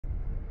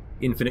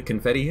Infinite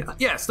confetti.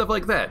 Yeah, stuff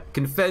like that.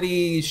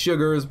 Confetti,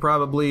 sugars,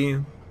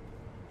 probably.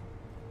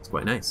 It's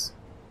quite nice.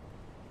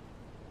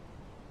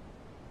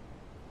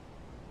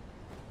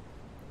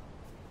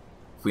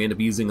 If we end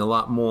up using a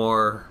lot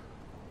more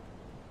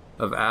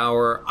of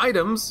our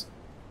items,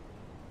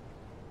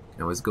 we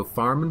can always go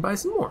farm and buy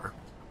some more.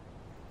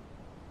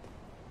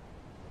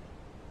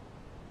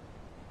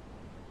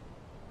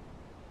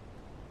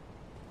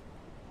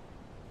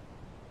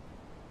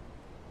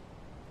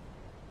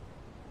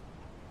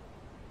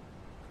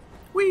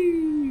 Whee!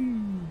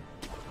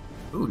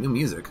 Ooh, new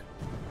music.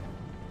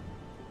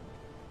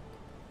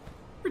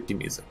 Pretty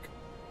music.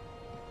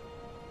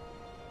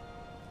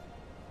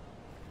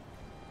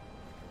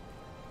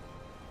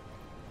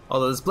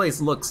 Although this place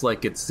looks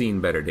like it's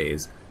seen better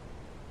days.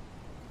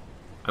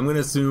 I'm gonna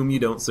assume you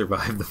don't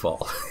survive the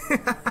fall.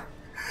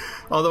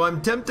 Although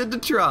I'm tempted to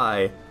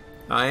try.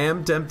 I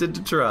am tempted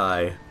to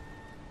try.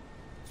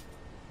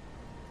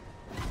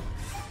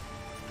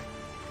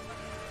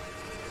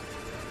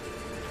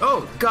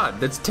 Oh, God,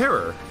 that's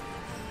terror.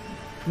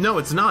 No,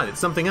 it's not. It's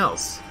something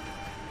else.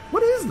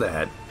 What is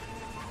that?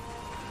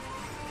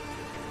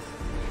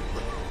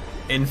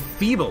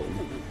 Enfeebled.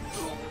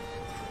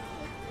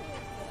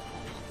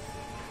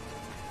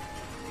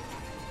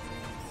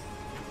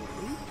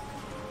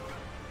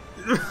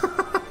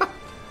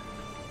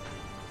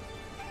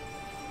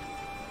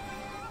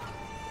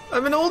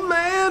 I'm an old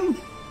man!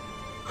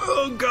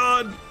 Oh,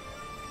 God.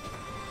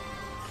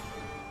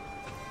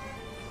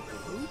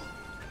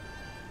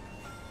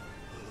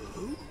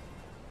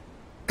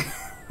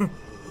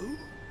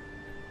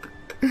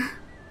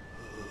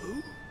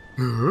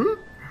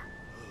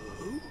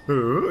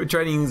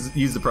 Trying to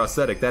use the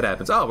prosthetic, that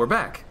happens. Oh, we're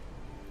back.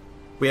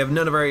 We have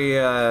none of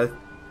our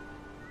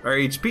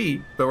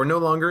HP, but we're no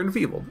longer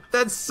enfeebled.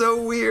 That's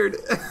so weird.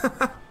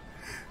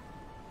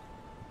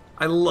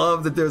 I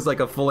love that there's like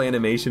a full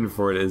animation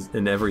for it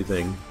and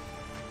everything.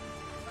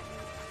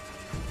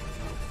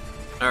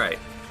 Alright,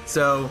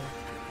 so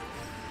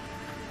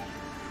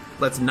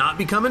let's not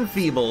become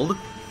enfeebled.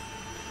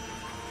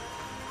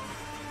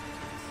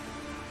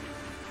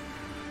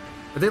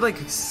 Are they like,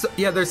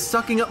 yeah, they're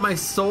sucking up my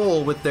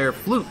soul with their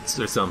flutes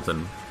or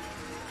something.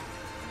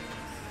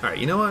 Alright,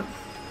 you know what?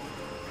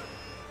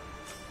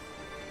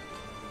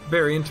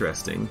 Very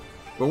interesting.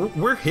 Well,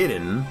 we're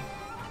hidden.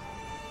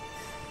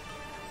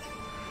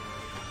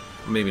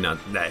 Maybe not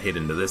that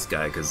hidden to this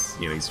guy, because,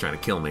 you know, he's trying to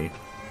kill me.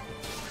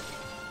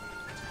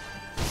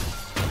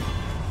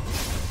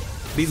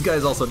 These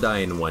guys also die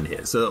in one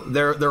hit, so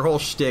their whole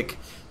shtick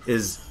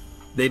is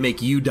they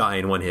make you die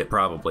in one hit,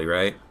 probably,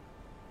 right?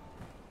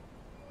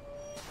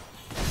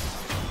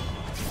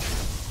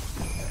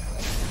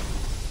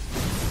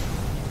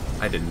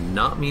 I did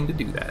not mean to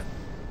do that.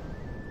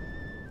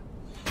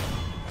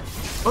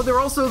 Oh, they're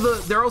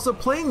also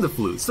playing the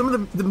flute. Some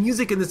of the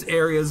music in this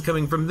area is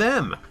coming from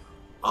them.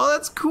 Oh,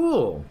 that's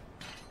cool.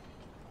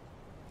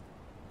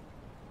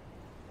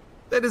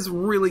 That is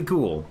really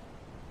cool.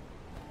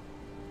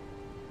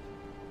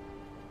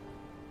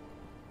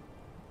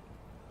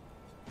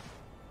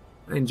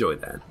 I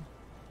enjoyed that.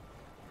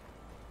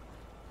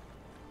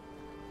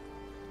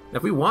 Now,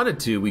 if we wanted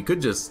to, we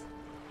could just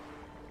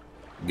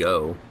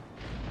go.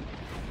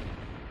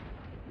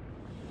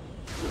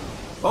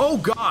 Oh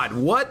God,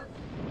 what?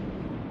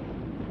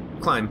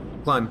 Climb,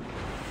 climb.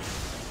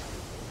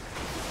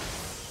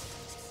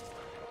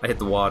 I hit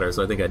the water,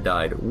 so I think I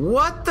died.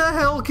 What the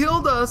hell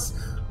killed us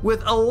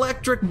with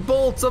electric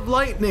bolts of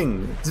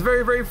lightning? It's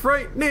very, very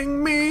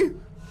frightening me.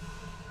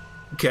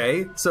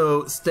 Okay,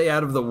 so stay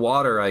out of the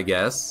water, I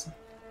guess.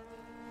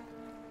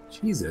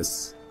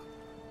 Jesus.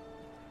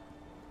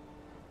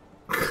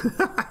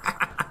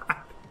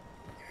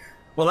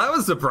 Well, that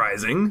was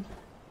surprising.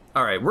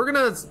 All right, we're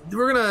gonna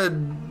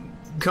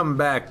come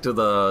back to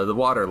the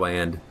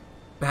waterland.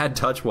 Bad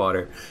touch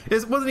water.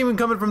 It wasn't even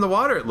coming from the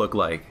water, it looked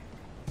like.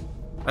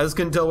 I just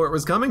couldn't tell where it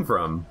was coming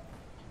from.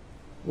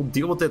 We'll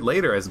deal with it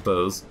later, I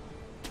suppose.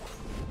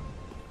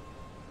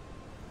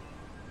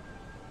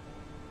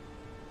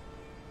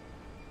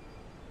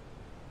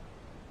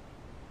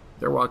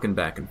 They're walking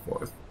back and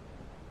forth.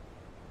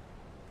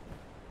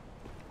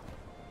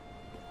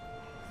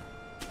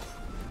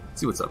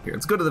 Let's see what's up here.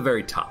 Let's go to the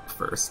very top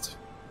first.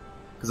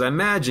 Because I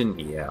imagine,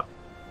 yeah.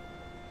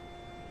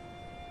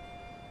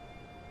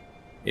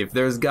 If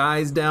there's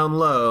guys down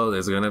low,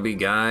 there's gonna be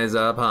guys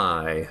up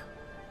high.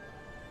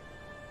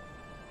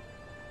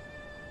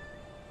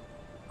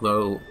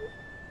 Low.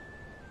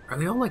 Are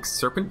they all like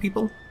serpent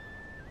people?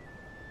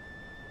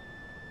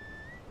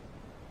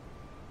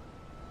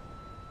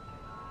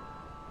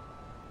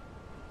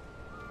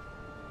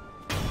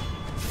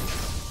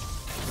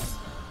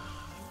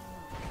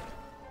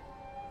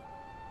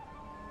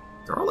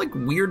 They're all like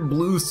weird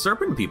blue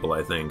serpent people,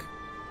 I think.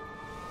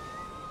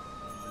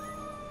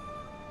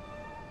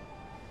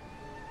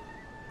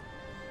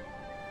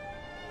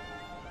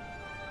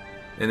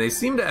 And they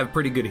seem to have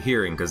pretty good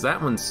hearing, because that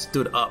one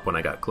stood up when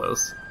I got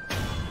close.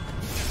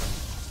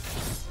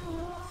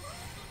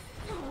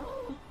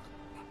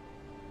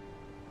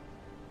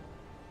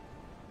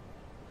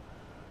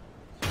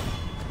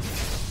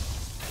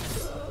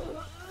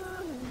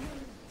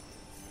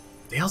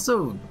 They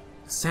also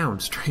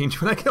sound strange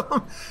when I kill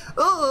them.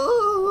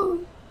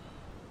 Oh!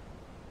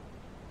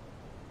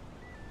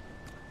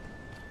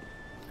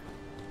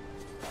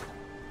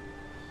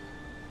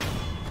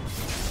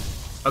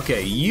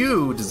 Okay,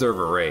 you deserve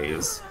a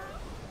raise.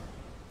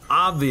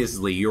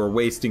 Obviously, you're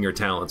wasting your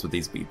talents with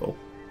these people.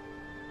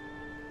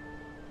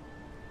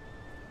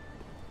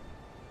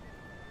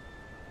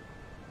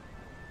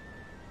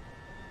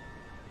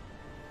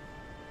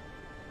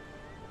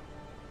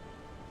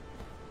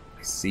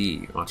 I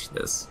see. Watch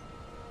this.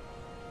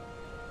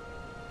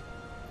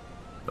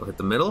 Go hit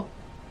the middle.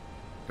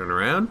 Turn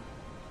around.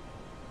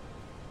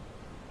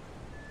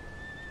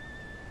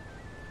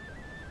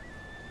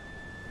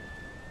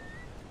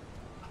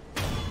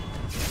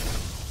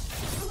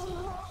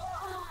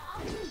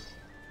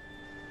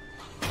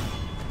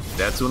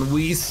 That's when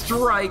we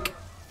strike.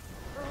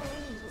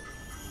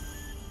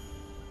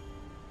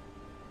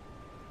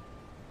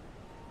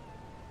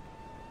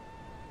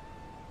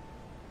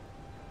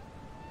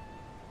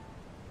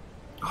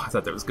 Oh, I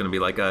thought there was gonna be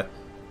like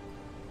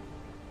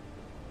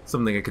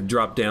something I could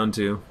drop down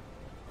to.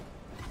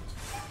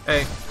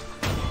 Hey.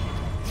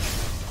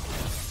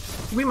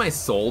 Give me my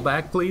soul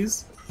back,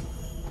 please.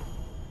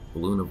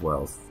 Balloon of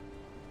wealth.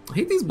 I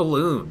hate these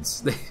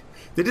balloons.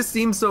 They just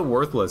seem so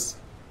worthless.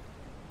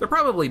 They're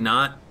probably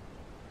not.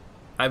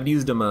 I've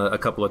used them a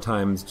couple of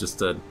times just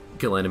to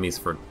kill enemies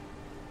for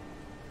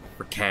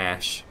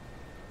cash.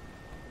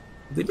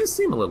 They just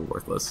seem a little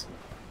worthless.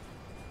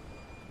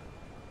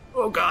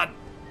 Oh god!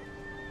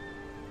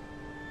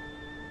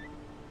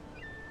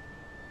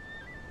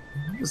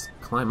 I'll just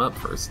climb up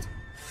first.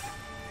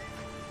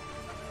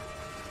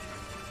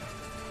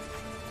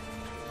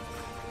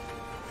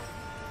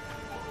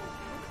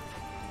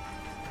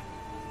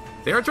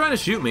 They are trying to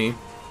shoot me.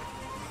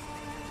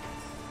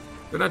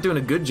 They're not doing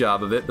a good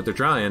job of it, but they're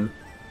trying.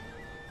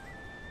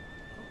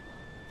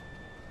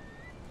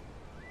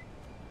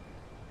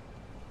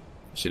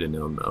 Should have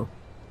known, though.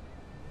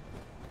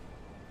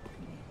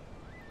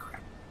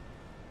 Crap.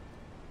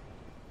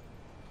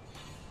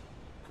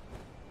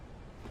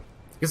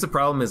 I guess the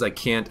problem is I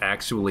can't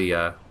actually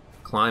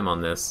climb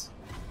on this.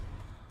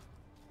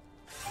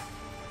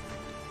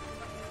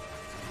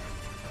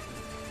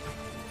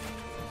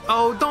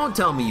 Oh, don't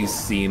tell me you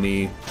see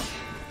me.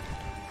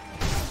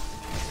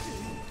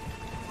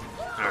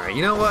 Alright,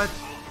 you know what?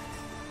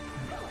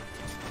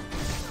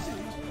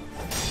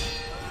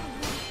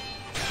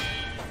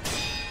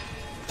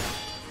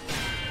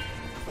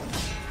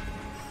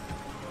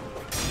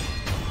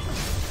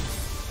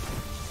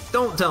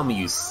 Don't tell me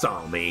you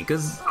saw me,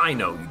 because I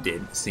know you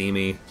didn't see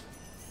me.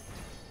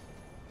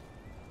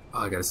 Oh,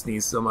 I gotta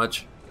sneeze so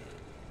much.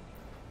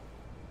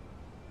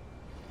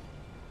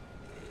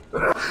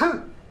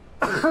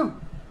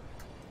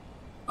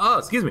 Oh,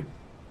 excuse me.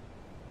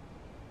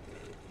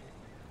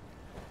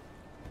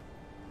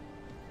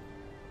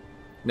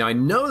 Now I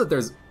know that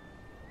there's...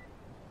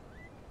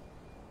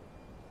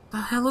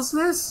 The hell is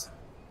this?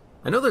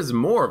 I know there's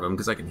more of them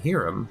because I can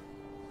hear them.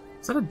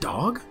 Is that a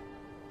dog?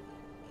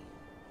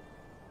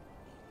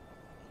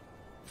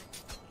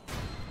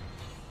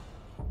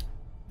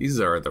 These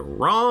are the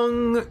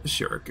wrong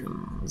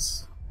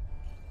shurikens.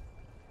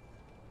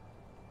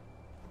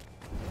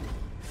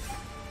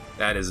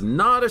 That is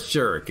not a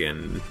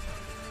shuriken.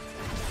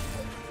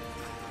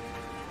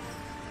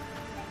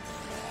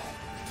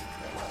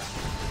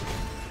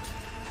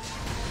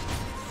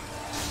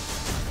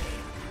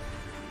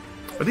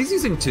 Are these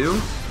using two?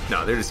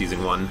 No, they're just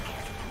using one.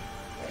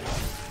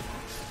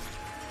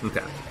 Okay.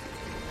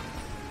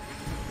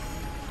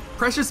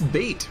 Precious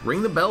bait.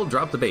 Ring the bell,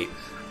 drop the bait.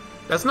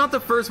 That's not the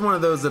first one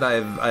of those that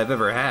I've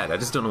ever had. I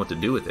just don't know what to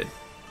do with it.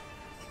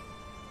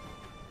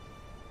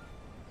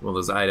 One of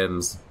those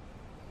items.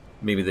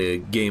 Maybe the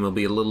game will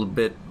be a little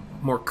bit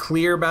more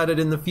clear about it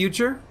in the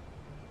future.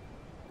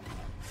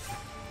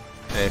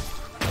 Hey.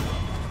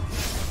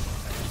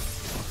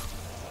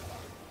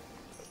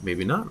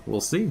 Maybe not.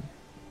 We'll see.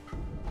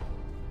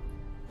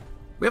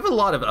 We have a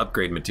lot of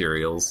upgrade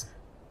materials.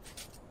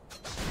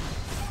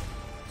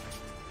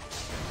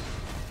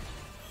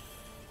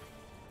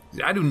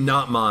 I do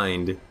not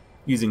mind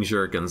using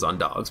shurikens on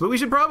dogs, but we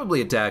should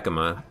probably attack them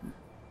a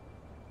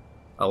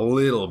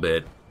little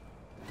bit.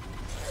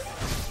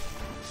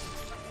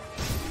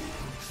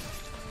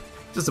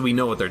 Just so we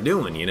know what they're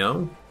doing, you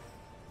know?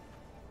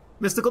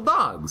 Mystical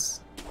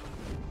dogs.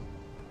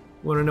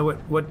 Want to know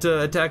what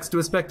attacks to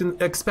expect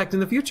in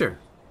the future?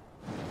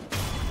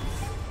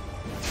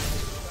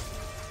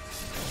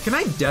 Can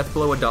I death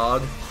blow a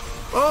dog?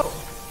 Oh!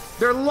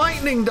 They're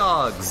lightning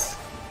dogs!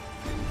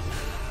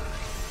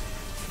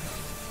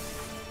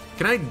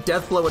 Can I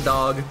death blow a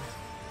dog?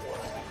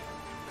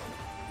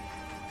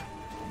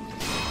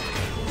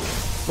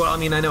 Well, I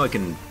mean, I know I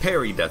can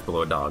parry death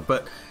blow a dog,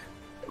 but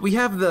we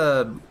have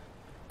the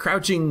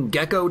crouching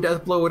gecko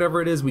death blow,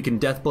 whatever it is. We can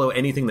death blow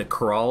anything that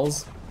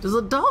crawls. Does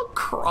a dog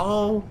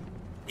crawl?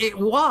 It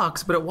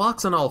walks, but it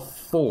walks on all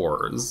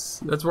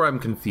fours. That's where I'm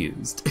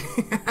confused.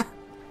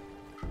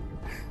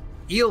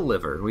 Eel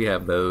liver, we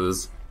have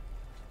those.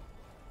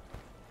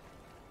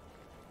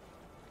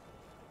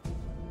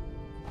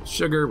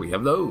 sugar, we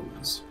have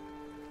those.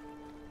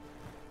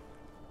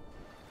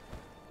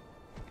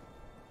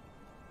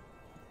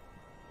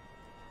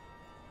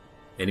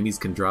 Enemies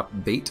can drop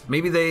bait.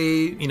 Maybe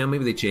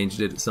they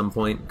changed it at some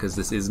point, because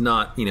this is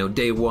not,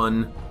 day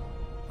one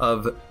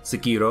of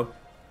Sekiro.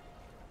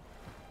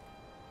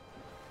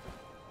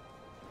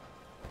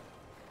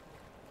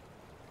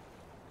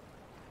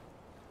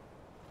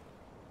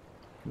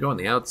 Go on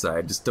the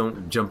outside, just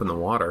don't jump in the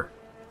water.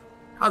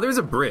 Oh, there's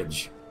a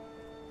bridge.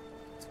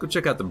 Let's go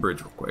check out the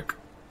bridge real quick.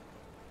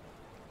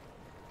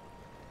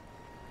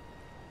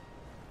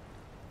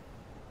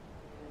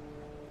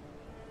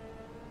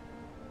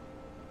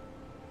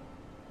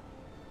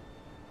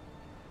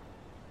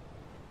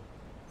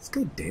 This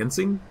guy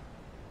dancing?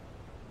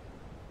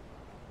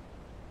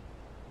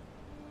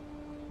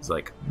 He's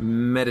like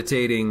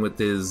meditating with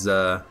his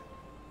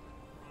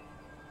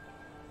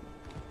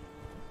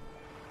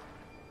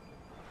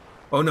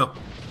Oh no.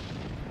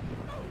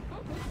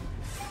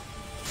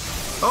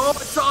 Oh,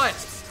 I saw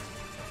it!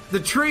 The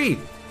tree!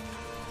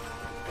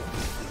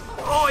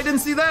 Oh, I didn't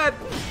see that!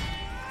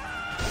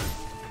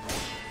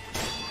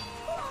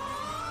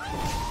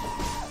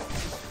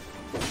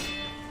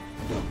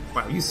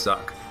 Wow, you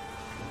suck.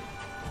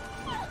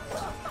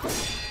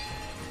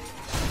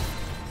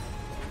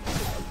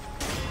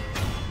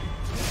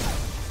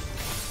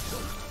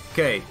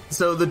 Okay,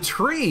 so the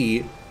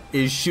tree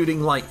is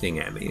shooting lightning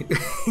at me.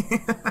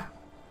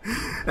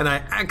 And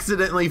I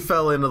accidentally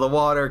fell into the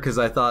water because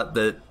I thought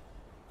that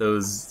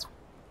those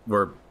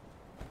were...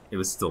 It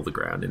was still the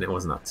ground, and it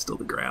was not still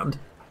the ground.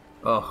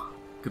 Oh,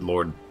 good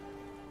lord.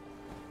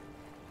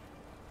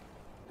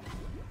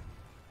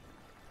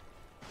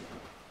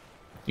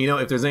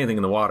 If there's anything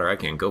in the water, I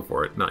can't go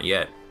for it. Not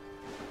yet.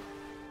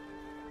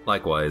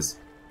 Likewise.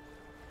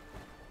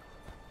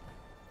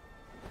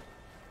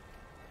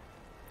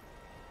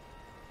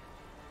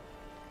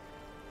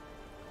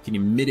 Can you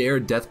mid-air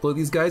death blow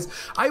these guys?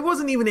 I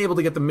wasn't even able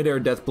to get the mid-air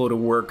death blow to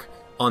work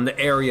on the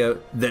area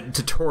that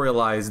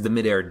tutorialized the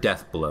mid-air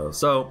death blow.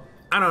 So,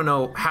 I don't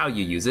know how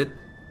you use it.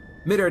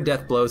 Mid-air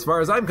death blow, as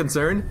far as I'm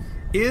concerned,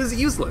 is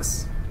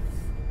useless.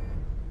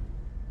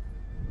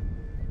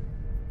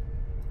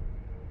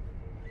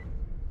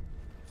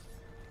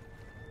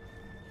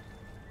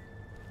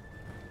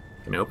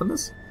 Can I open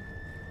this?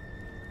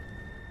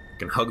 I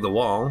can hug the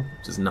wall,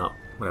 which is not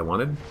what I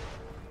wanted.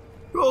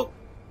 Oh!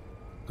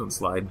 Don't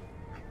slide.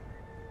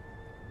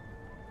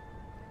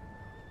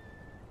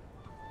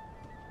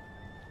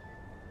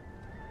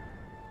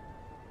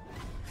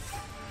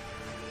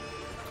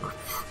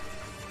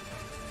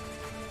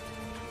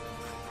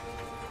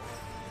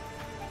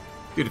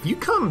 Dude, if you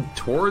come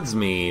towards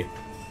me,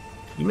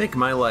 you make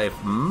my life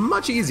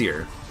much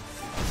easier.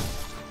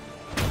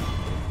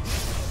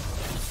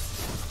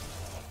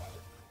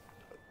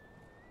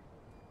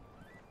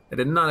 I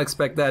did not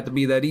expect that to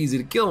be that easy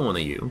to kill one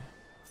of you.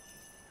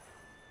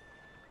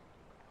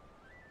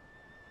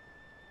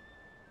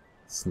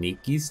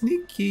 Sneaky,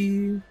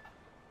 sneaky.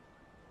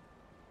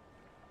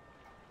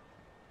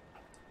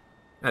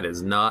 That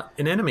is not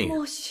an enemy.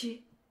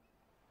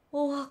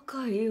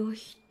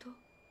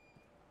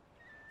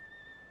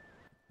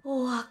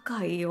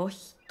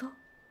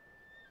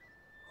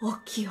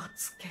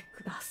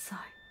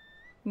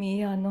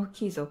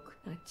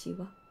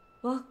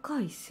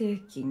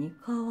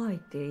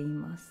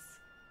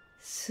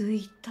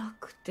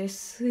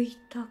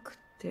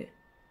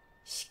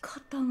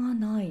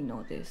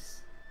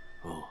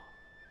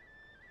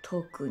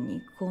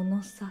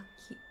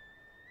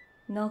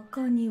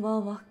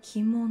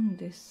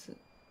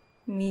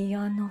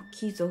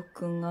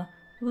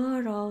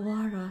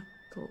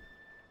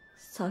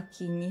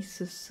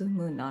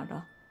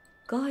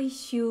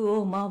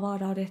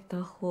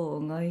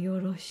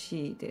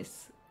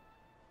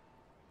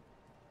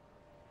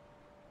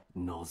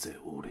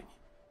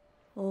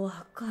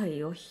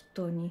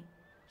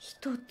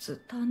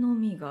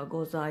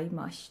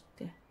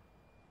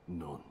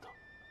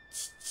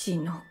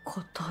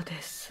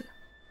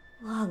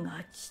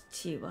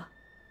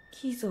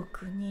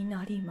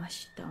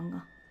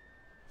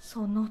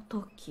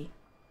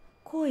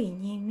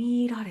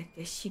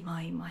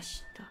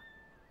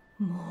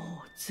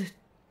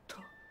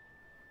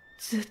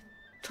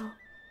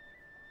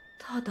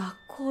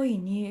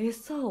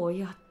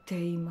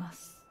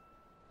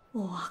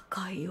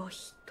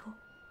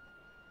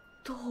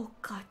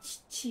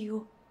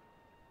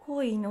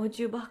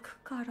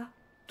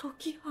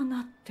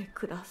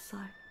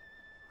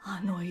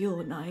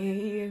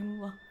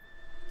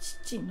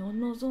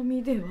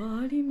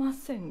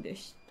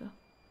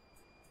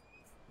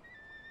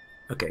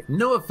 Okay,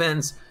 no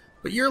offense,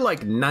 but you're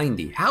like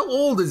 90. How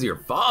old is your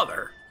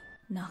father?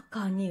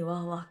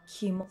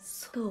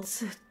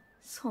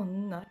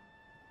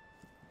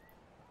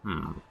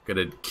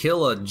 Gotta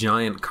kill a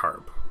giant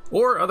carp.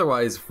 Or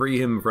otherwise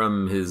free him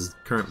from his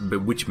current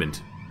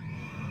bewitchment.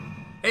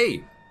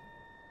 Hey!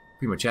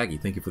 Primo Chaggy,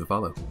 thank you for the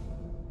follow.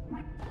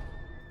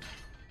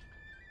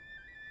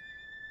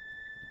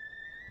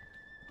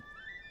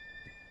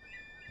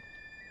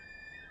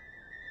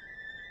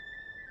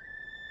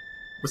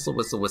 Whistle,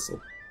 whistle,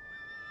 whistle.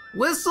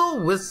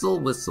 Whistle, whistle,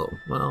 whistle.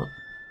 Well.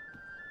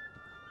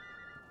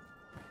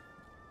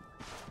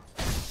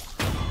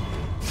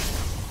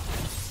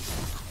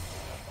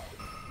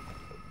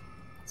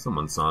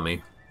 Someone saw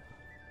me.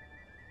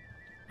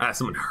 Ah,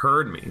 someone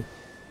heard me.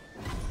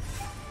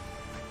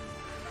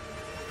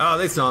 Oh,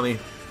 they saw me.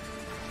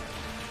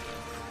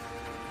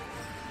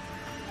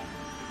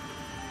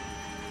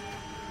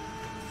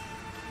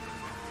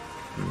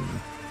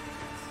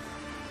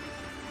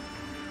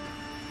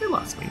 They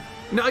lost me.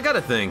 No, I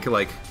gotta think,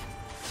 like...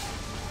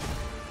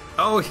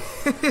 Oh,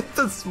 hit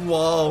this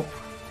wall.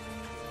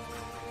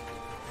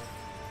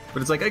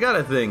 But it's like, I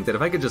gotta think that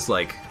if I could just,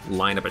 like,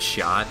 line up a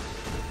shot...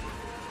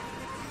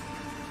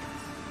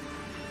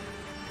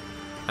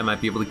 I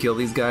might be able to kill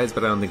these guys,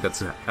 but I don't think that's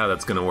how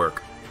that's gonna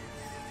work.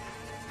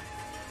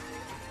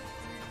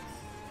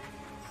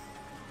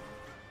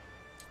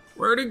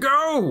 Where'd he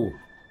go?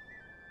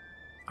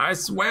 I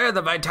swear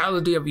the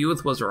vitality of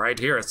youth was right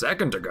here a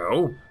second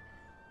ago.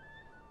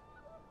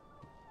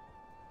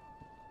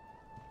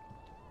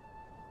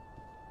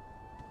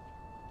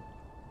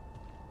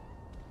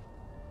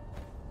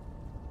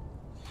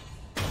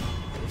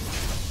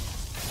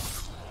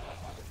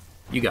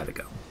 You gotta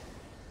go.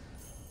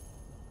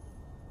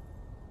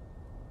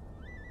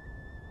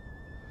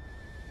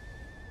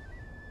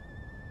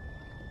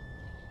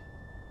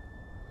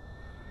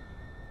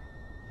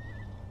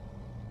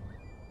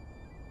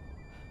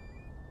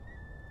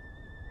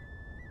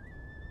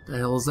 The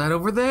hell is that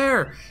over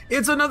there?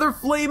 It's another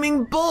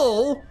flaming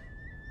bull!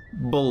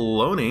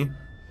 Baloney.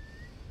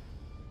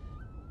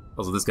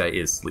 Also, this guy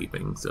is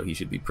sleeping, so he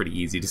should be pretty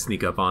easy to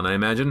sneak up on, I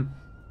imagine.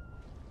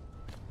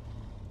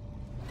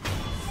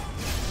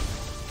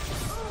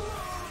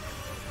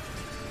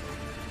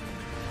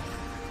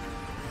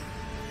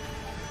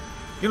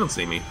 You don't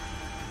see me.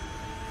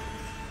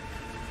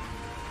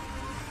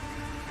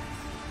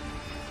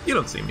 You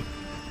don't see me.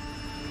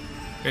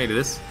 Can I do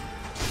this?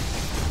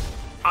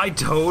 I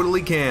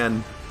totally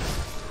can.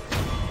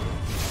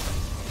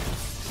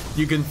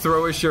 You can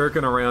throw a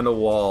shuriken around a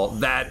wall.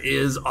 That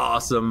is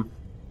awesome.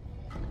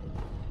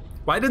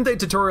 Why didn't they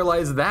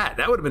tutorialize that?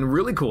 That would have been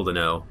really cool to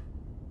know.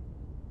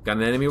 Got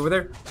an enemy over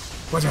there?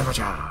 Wacha,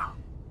 wacha.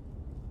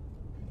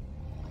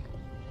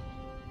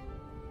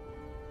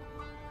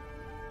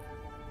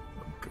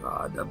 Oh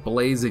God, a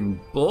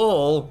blazing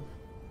bull.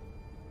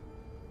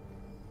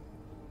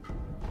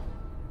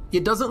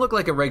 It doesn't look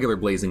like a regular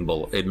blazing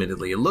bull,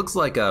 admittedly. It looks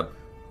like a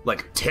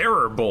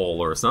terror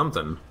bull or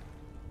something.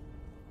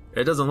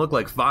 It doesn't look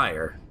like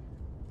fire.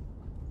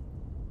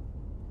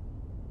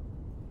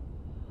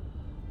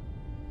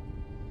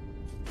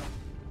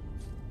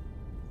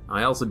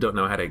 I also don't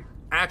know how to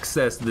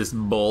access this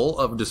bull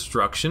of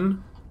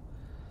destruction.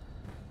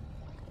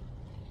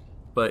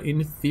 But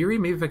in theory,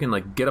 maybe if I can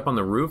like get up on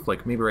the roof,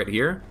 like maybe right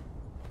here.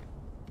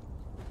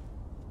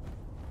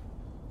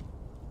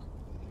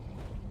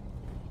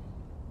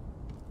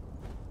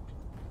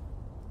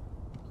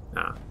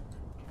 Ah.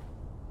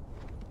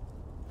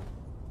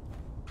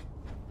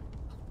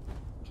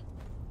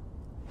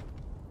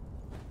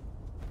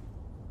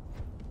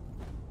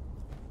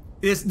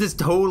 This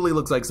totally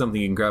looks like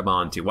something you can grab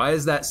onto. Why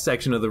is that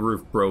section of the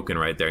roof broken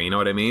right there? You know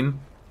what I mean?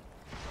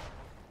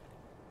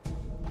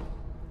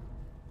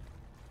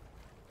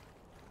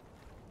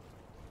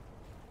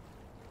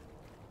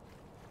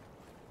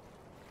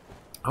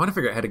 I want to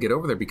figure out how to get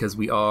over there because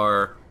we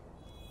are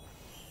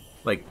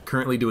like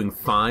currently doing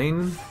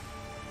fine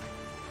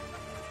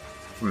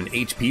from an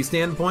HP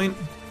standpoint.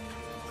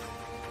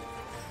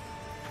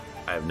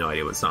 I have no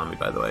idea what saw me,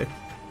 by the way.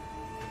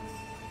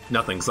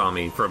 Nothing saw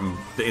me from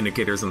the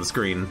indicators on the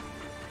screen.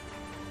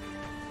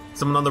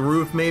 Someone on the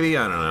roof, maybe?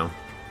 I don't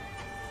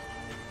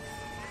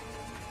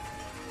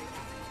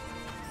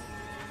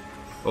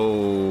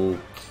know.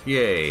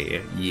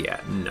 Okay. Yeah,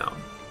 no.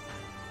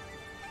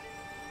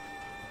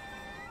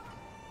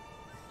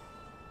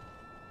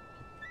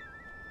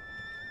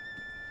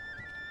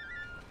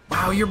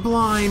 Wow, you're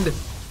blind!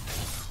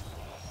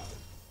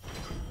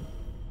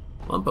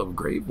 Lump of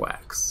grave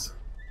wax.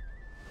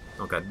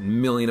 Oh, got a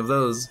million of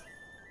those.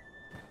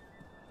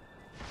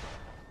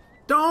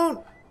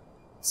 Don't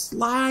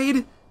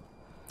slide.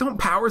 Don't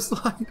power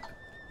slide.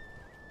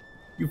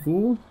 You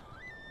fool.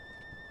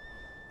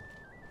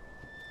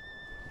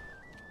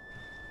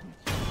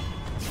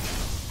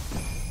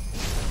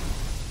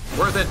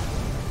 Worth it.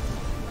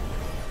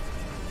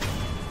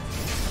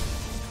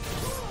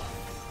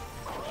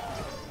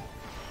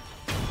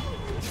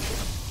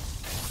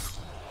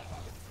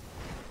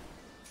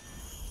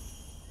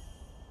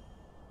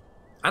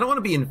 I don't want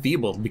to be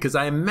enfeebled because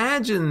I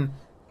imagine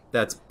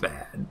that's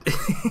bad.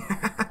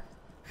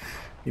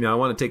 You know, I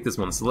want to take this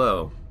one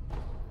slow.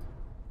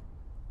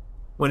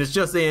 When it's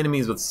just the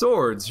enemies with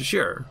swords,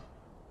 sure.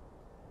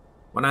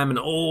 When I'm an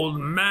old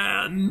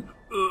man,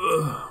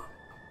 ugh.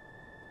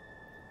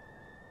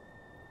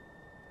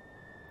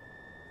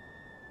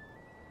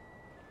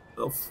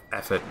 Oh,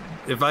 F it.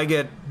 If I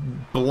get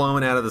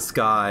blown out of the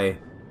sky...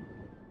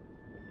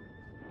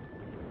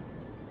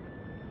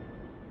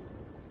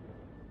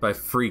 by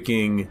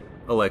freaking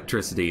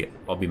electricity,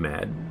 I'll be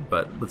mad.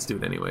 But let's do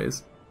it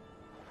anyways.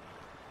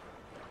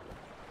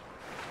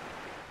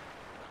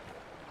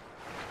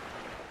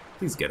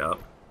 Please get up.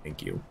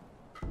 Thank you.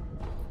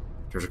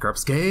 Treasure carp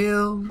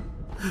scale.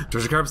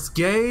 Treasure carp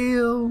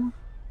scale.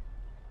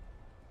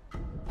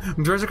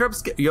 Treasure carp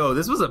scale. Yo,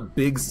 this was a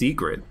big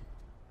secret.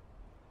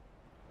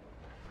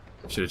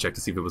 Should have checked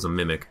to see if it was a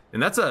mimic.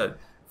 And that's a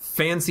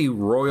fancy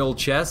royal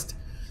chest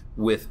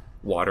with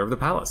water of the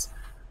palace.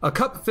 A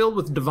cup filled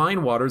with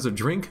divine waters, a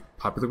drink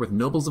popular with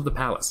nobles of the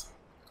palace.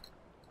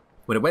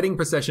 When a wedding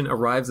procession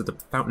arrives at the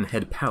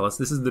Fountainhead Palace,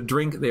 this is the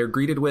drink they are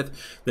greeted with.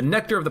 The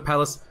nectar of the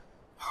palace.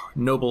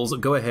 Nobles,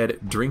 go ahead,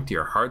 drink to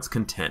your heart's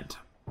content.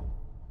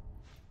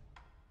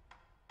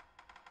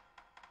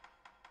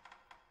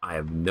 I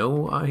have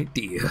no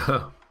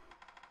idea.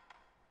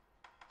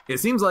 It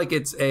seems like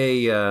it's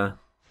a,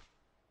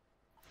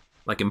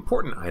 like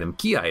important item,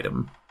 key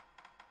item.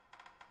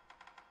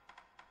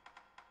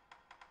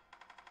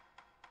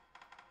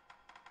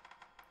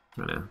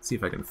 Trying to see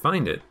if I can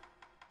find it.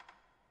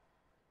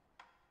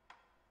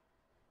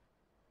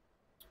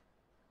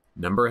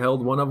 Number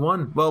held 1 of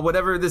 1. Well,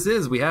 whatever this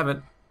is, we have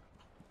it.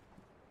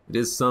 It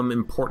is some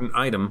important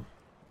item.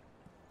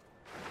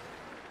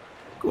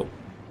 Cool.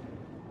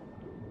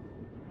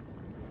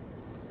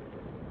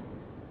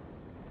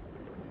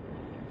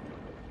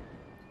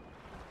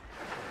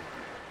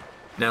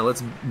 Now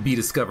let's be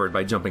discovered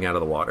by jumping out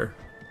of the water.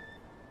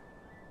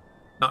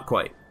 Not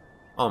quite.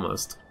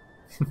 Almost.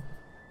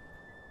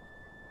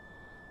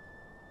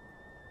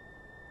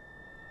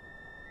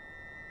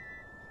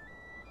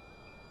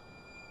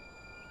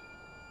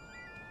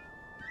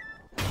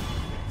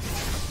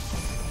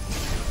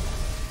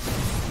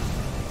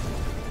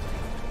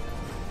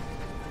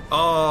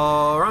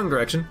 Oh, wrong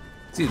direction.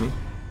 Excuse me.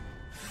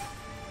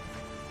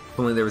 If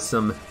only there was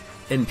some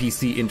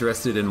NPC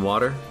interested in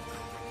water.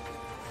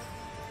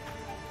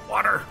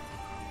 Water.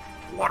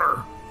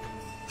 Water.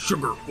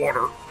 Sugar,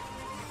 water.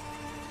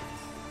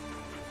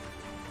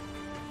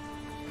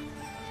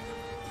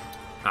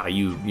 Ah,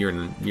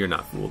 you're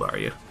not fooled, are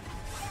you?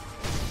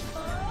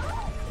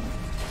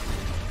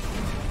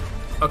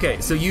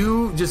 Okay, so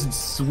you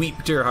just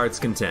sweep to your heart's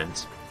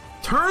content.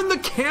 Turn the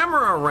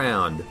camera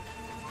around.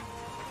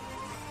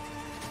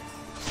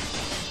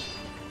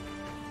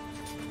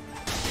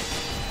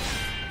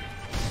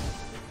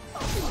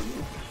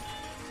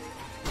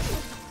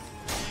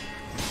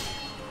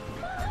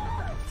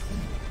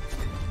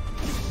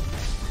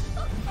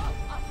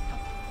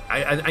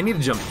 I need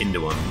to jump into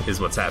them, is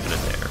what's happening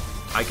there.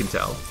 I can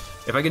tell.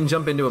 If I can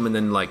jump into them and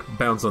then, like,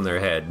 bounce on their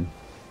head,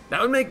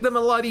 that would make them a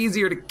lot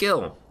easier to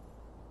kill.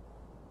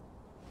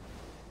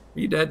 Are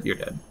you dead? You're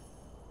dead.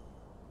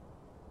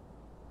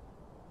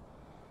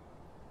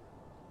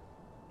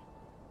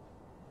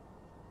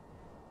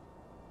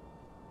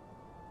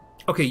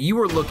 Okay, you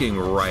were looking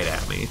right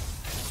at me.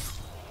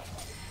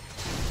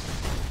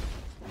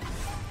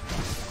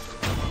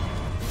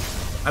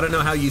 I don't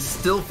know how you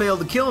still failed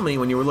to kill me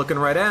when you were looking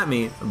right at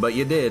me, but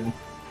you did.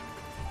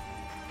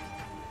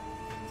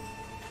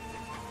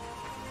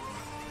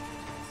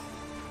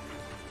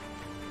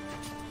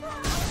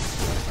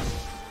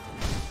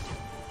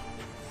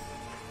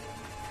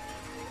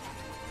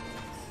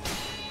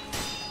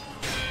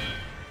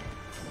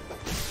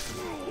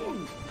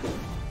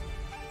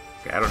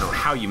 Okay, I don't know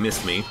how you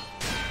missed me.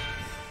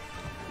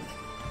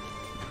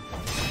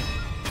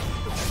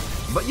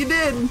 But you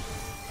did!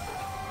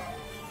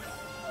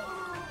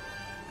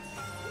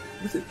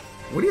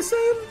 What are you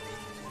saying?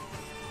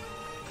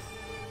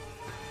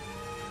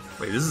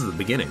 Wait, this is the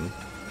beginning.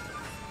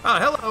 Oh,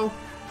 hello!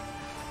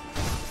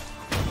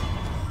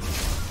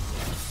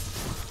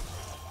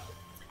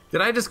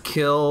 Did I just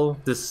kill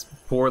this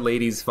poor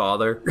lady's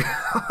father?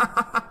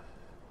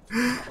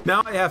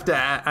 Now I have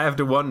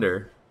to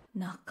wonder.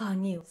 No,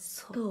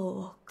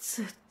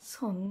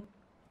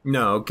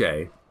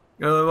 okay.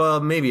 Well,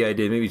 maybe I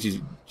did. Maybe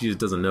she just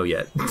doesn't know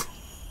yet.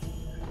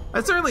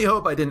 I certainly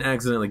hope I didn't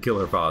accidentally kill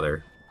her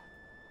father.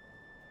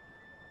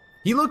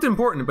 He looked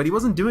important, but he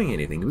wasn't doing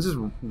anything. He was just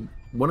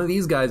one of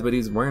these guys, but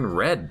he's wearing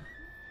red.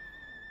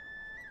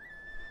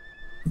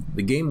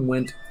 The game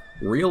went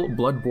real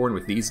Bloodborne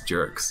with these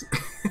jerks.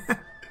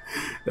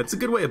 That's a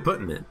good way of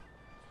putting it.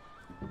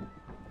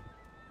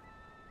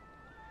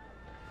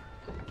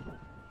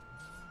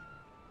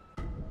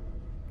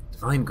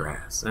 Divine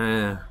grass.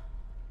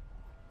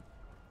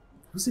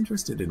 Who's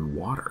interested in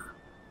water?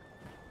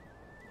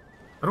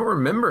 I don't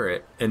remember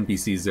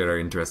NPCs that are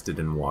interested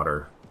in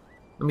water.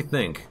 Let me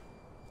think.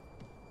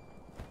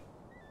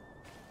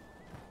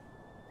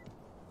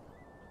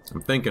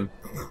 I'm thinking.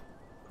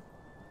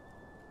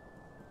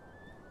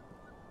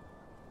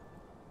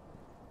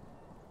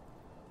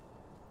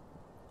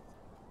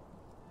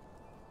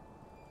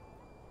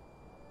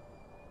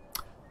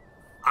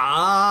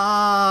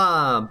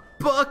 Ah,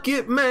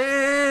 Bucket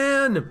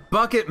Man!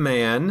 Bucket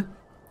Man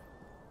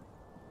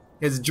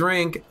has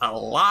drank a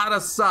lot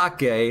of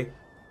sake.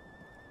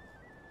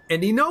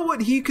 And you know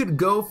what he could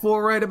go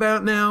for right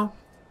about now?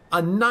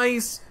 A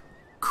nice,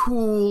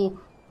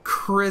 cool,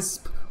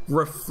 crisp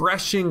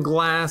refreshing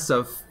glass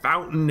of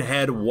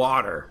fountainhead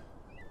water.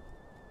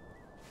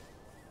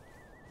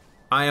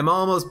 I am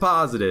almost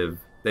positive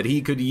that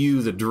he could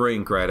use a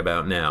drink right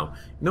about now.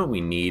 You know what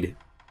we need?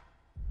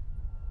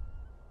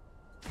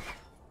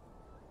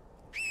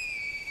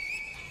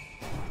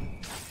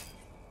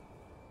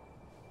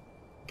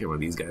 Get one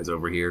of these guys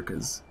over here,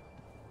 because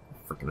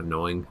freaking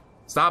annoying.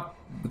 Stop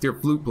with your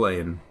flute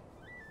playing.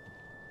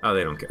 Oh,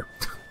 they don't care.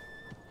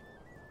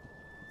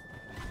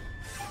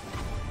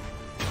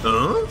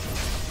 Huh?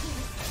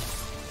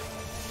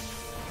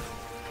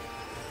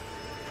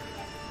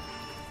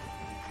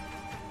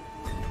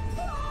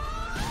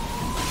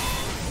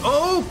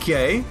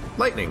 Okay,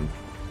 lightning.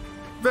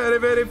 Very,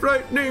 very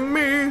frightening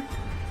me.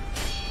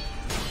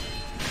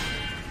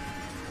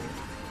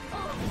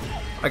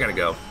 I gotta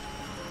go.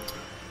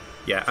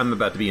 Yeah, I'm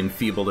about to be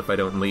enfeebled if I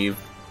don't leave.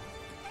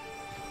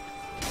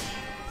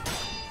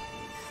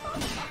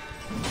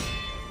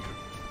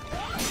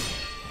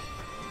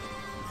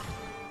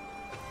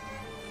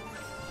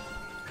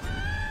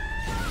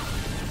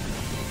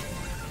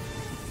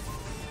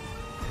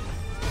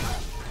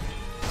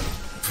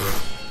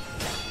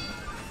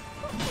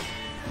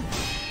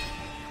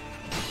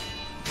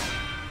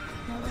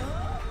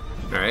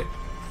 Alright.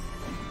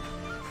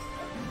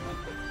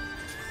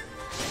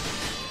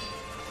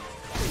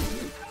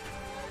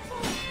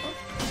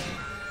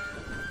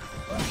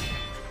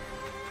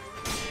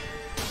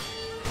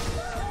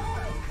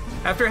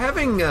 After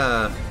having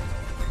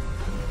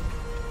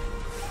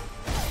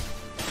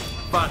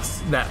fought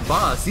that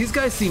boss, these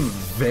guys seem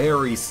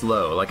very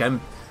slow. Like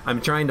I'm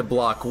trying to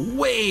block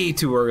way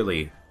too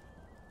early.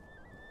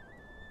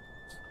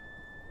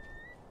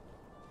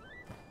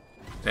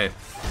 Hey.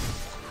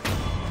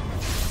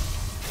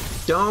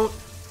 Don't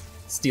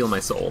steal my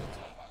soul.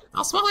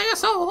 I'll swallow your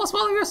soul, I'll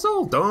swallow your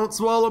soul. Don't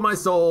swallow my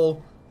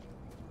soul.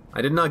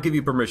 I did not give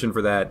you permission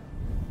for that.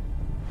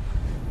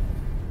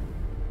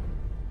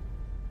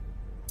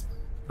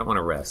 I want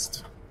to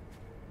rest.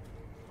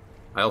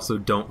 I also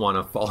don't want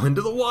to fall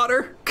into the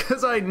water,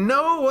 because I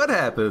know what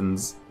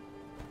happens.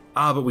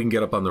 Ah, but we can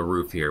get up on the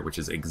roof here, which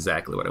is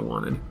exactly what I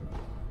wanted.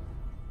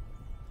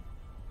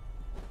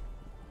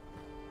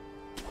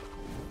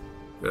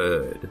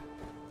 Good.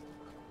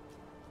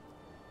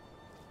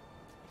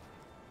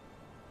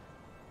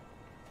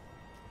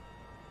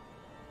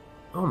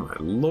 Oh my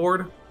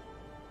lord.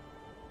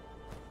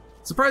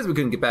 Surprised we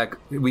couldn't get back.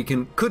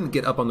 Couldn't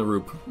get up on the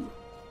roof.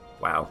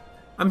 Wow.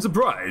 I'm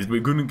surprised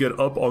we couldn't get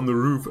up on the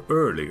roof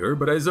earlier,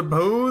 but I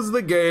suppose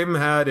the game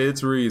had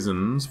its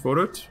reasons for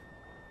it.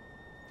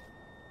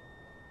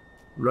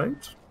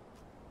 Right?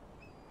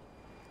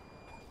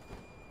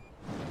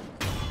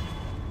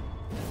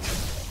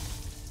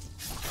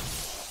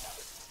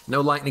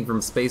 No lightning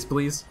from space,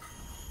 please.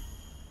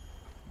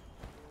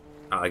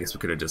 Oh, I guess we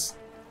could have just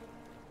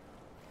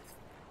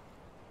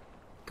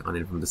gone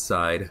in from the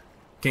side.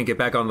 Can't get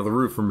back onto the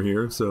roof from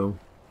here, so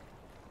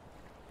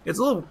it's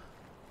a little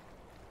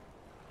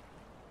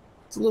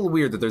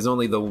weird that there's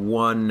only the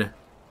one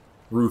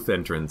roof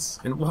entrance.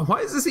 And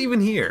why is this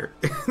even here?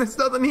 There's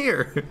nothing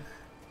here.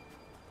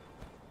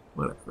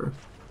 Whatever.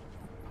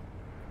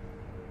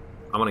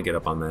 I want to get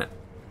up on that.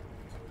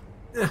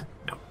 No.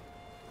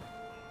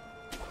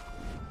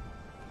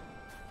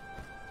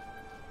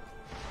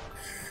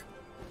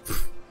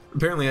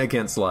 Apparently I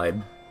can't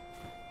slide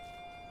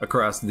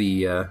across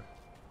the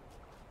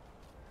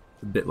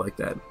bit like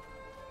that.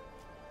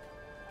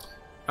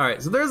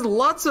 Alright, so there's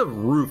lots of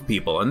roof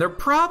people, and they're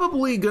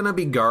probably gonna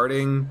be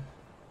guarding...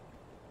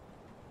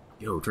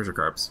 Yo, treasure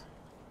carps.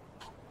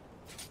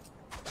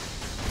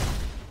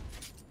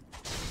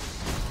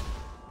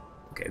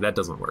 Okay, that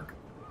doesn't work.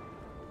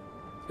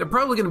 They're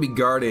probably gonna be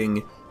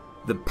guarding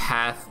the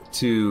path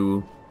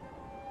to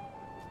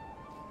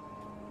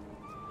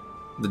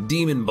the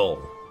Demon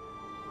Bull.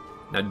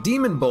 Now,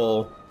 Demon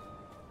Bull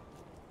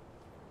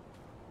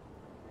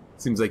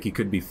seems like he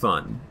could be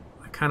fun.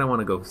 I kind of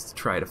want to go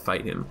try to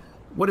fight him.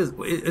 What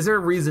is there a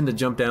reason to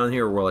jump down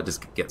here, or will I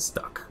just get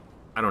stuck?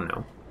 I don't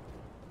know.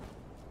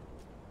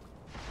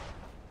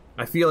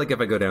 I feel like if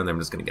I go down there, I'm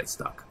just going to get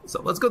stuck.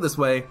 So let's go this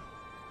way.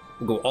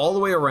 We'll go all the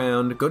way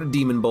around, go to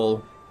Demon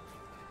Bull.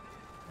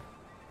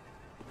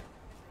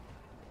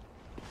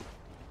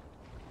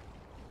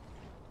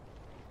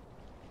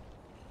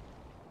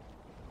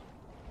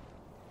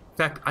 In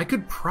fact, I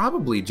could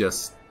probably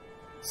just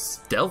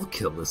stealth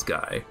kill this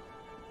guy.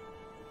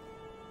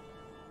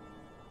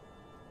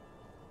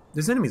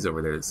 There's enemies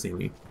over there that see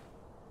me.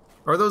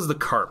 Or are those the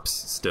carps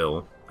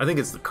still? I think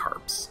it's the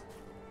carps.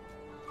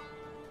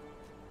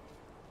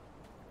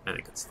 I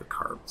think it's the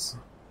carps.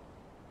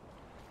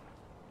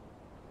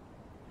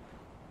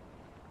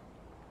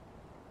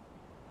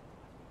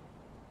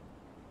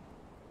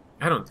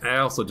 I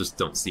also just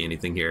don't see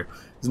anything here.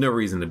 There's no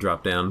reason to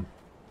drop down.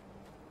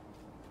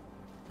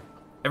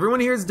 Everyone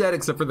here is dead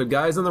except for the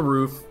guys on the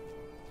roof.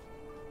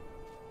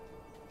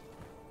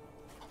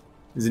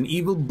 There's an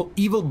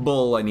evil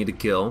bull I need to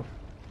kill.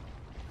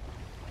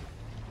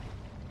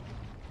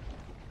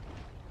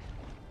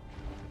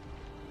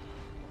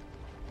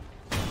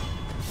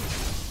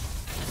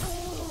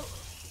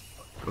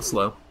 was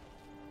slow.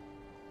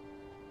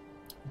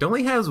 It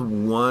only has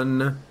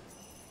one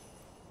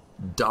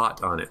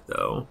dot on it,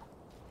 though.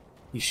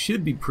 He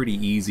should be pretty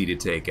easy to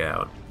take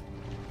out.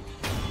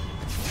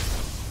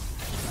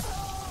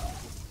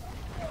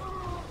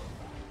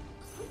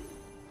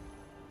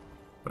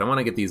 But I want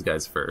to get these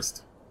guys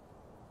first.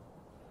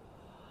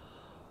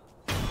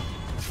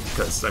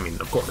 Because, I mean,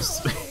 of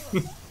course.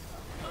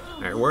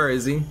 Alright, where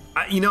is he?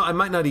 You know, I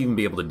might not even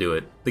be able to do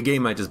it. The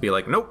game might just be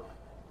like, nope.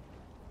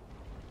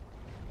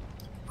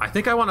 I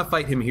think I want to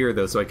fight him here,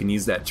 though, so I can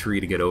use that tree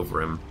to get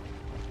over him.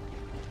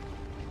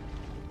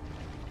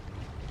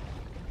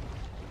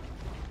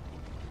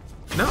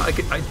 No, I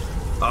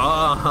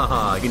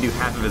can do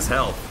half of his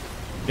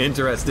health.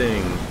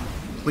 Interesting.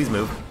 Please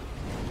move.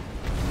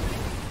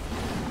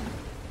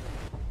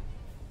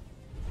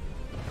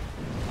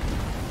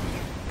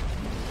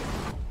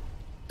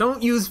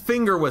 Don't use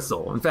finger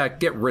whistle. In fact,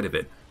 get rid of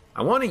it.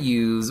 I want to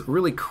use,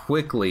 really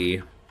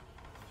quickly,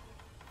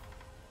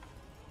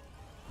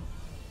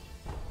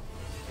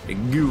 a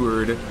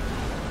gourd,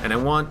 and I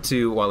want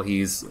to, while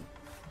he's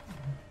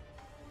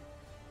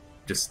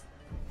just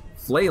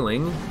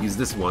flailing, use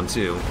this one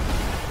too.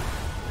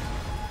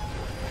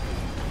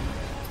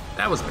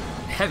 That was a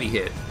heavy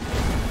hit.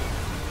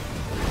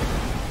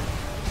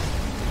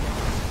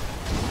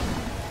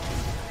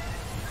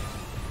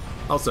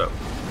 Also,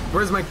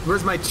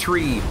 where's my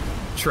tree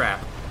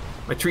trap?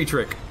 My tree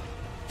trick.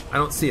 I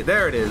don't see it.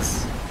 There it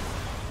is.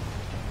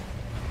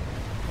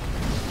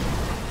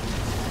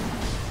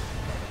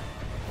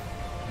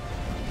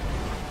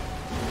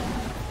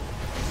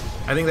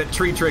 I think that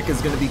tree trick is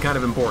going to be kind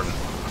of important.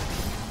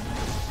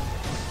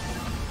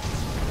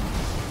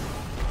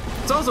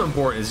 What's also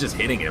important is just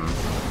hitting him.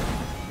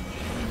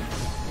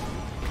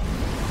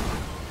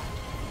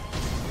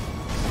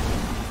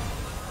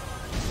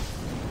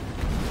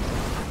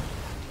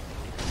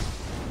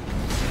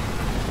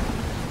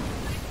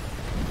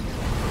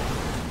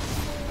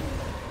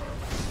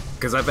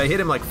 Because if I hit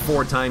him like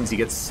 4 times, he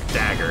gets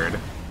staggered.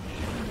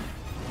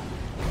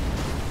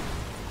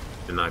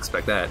 Did not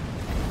expect that.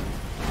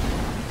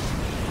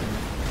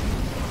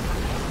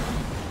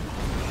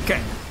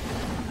 Okay.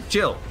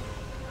 Chill.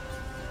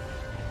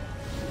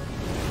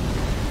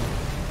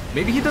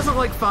 Maybe he doesn't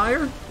like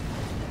fire?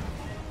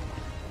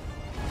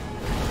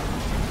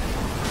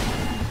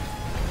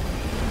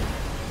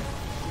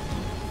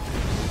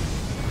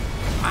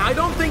 I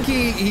don't think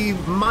he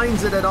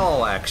minds it at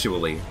all,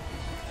 actually.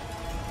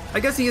 I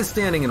guess he is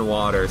standing in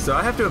water, so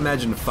I have to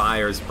imagine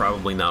fire is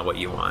probably not what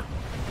you want.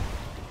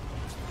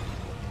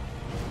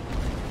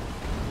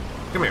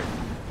 Come here.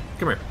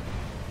 Come here.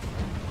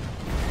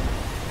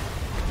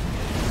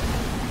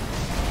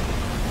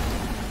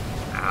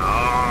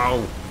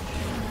 Ow!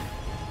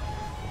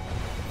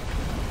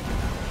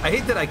 I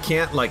hate that I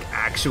can't, like,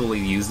 actually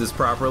use this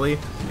properly,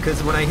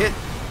 because when I hit...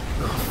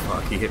 Oh,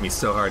 fuck, he hit me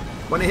so hard.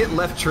 When I hit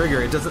left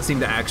trigger, it doesn't seem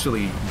to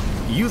actually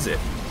use it.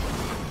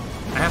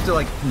 I have to,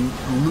 like,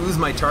 lose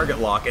my target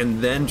lock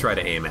and then try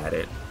to aim at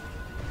it.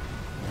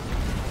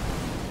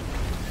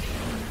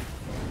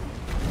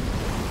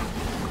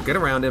 Get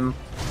around him.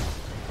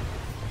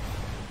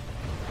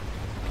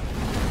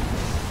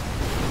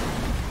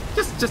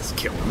 Just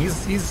kill him.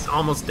 He's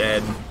almost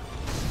dead.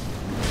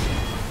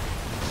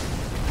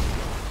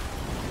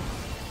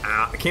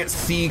 I can't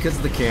see because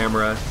of the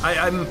camera.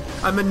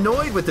 I'm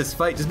annoyed with this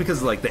fight just because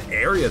of, like, the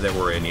area that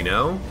we're in, you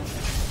know?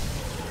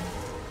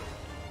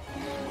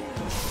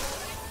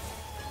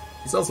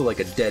 He's also like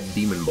a dead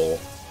demon bull.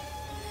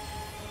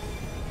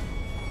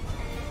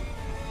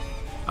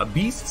 A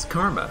beast's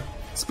karma.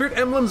 Spirit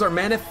emblems are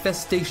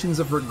manifestations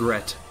of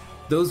regret.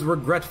 Those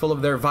regretful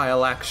of their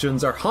vile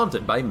actions are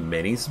haunted by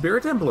many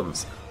spirit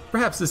emblems.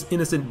 Perhaps this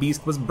innocent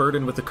beast was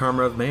burdened with the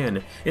karma of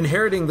man.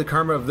 Inheriting the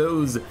karma of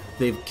those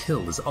they've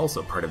killed is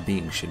also part of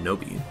being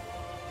shinobi.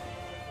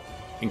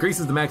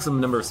 Increases the maximum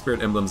number of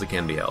spirit emblems that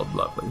can be held.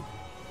 Lovely.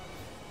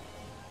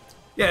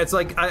 Yeah, it's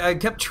like I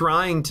kept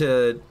trying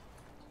to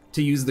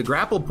use the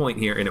grapple point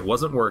here, and it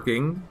wasn't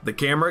working. The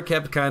camera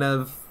kept kind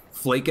of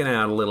flaking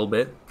out a little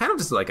bit. Kind of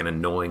just like an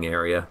annoying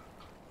area.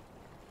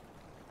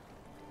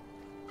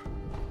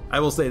 I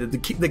will say that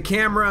the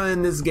camera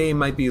in this game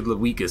might be the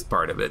weakest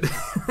part of it.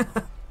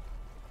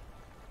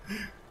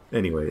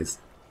 Anyways.